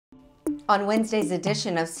On Wednesday's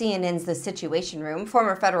edition of CNN's The Situation Room,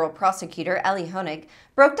 former federal prosecutor Ellie Honig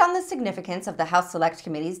broke down the significance of the House Select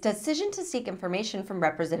Committee's decision to seek information from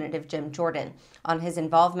Representative Jim Jordan on his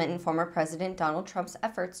involvement in former President Donald Trump's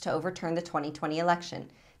efforts to overturn the 2020 election.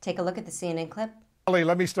 Take a look at the CNN clip. Ellie,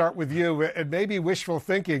 let me start with you. It may be wishful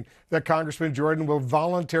thinking that Congressman Jordan will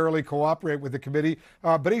voluntarily cooperate with the committee,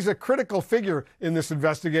 but he's a critical figure in this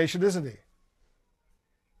investigation, isn't he?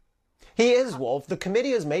 He is, Wolf. The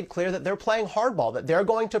committee has made clear that they're playing hardball, that they're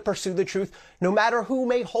going to pursue the truth no matter who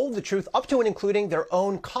may hold the truth, up to and including their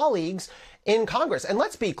own colleagues in Congress. And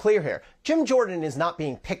let's be clear here. Jim Jordan is not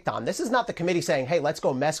being picked on. This is not the committee saying, hey, let's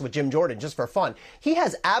go mess with Jim Jordan just for fun. He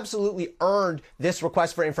has absolutely earned this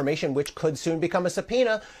request for information, which could soon become a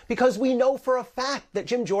subpoena, because we know for a fact that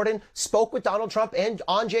Jim Jordan spoke with Donald Trump and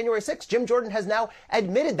on January 6th. Jim Jordan has now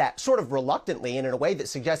admitted that, sort of reluctantly and in a way that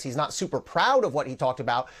suggests he's not super proud of what he talked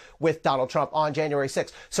about with Donald Trump on January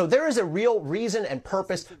 6th. So there is a real reason and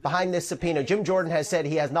purpose behind this subpoena. Jim Jordan has said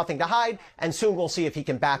he has nothing to hide, and soon we'll see if he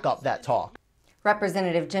can back up that talk.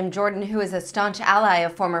 Representative Jim Jordan, who is a staunch ally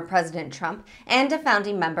of former President Trump and a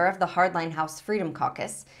founding member of the hardline House Freedom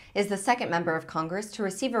Caucus, is the second member of Congress to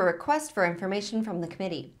receive a request for information from the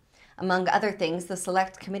committee. Among other things, the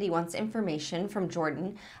Select Committee wants information from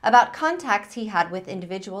Jordan about contacts he had with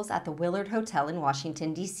individuals at the Willard Hotel in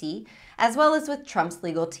Washington, D.C., as well as with Trump's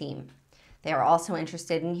legal team. They are also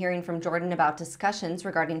interested in hearing from Jordan about discussions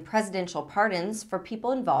regarding presidential pardons for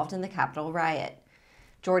people involved in the Capitol riot.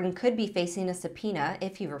 Jordan could be facing a subpoena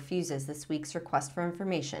if he refuses this week's request for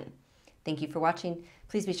information. Thank you for watching.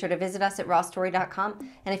 Please be sure to visit us at rawstory.com.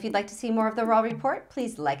 And if you'd like to see more of the Raw Report,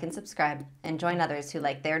 please like and subscribe and join others who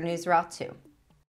like their news raw too.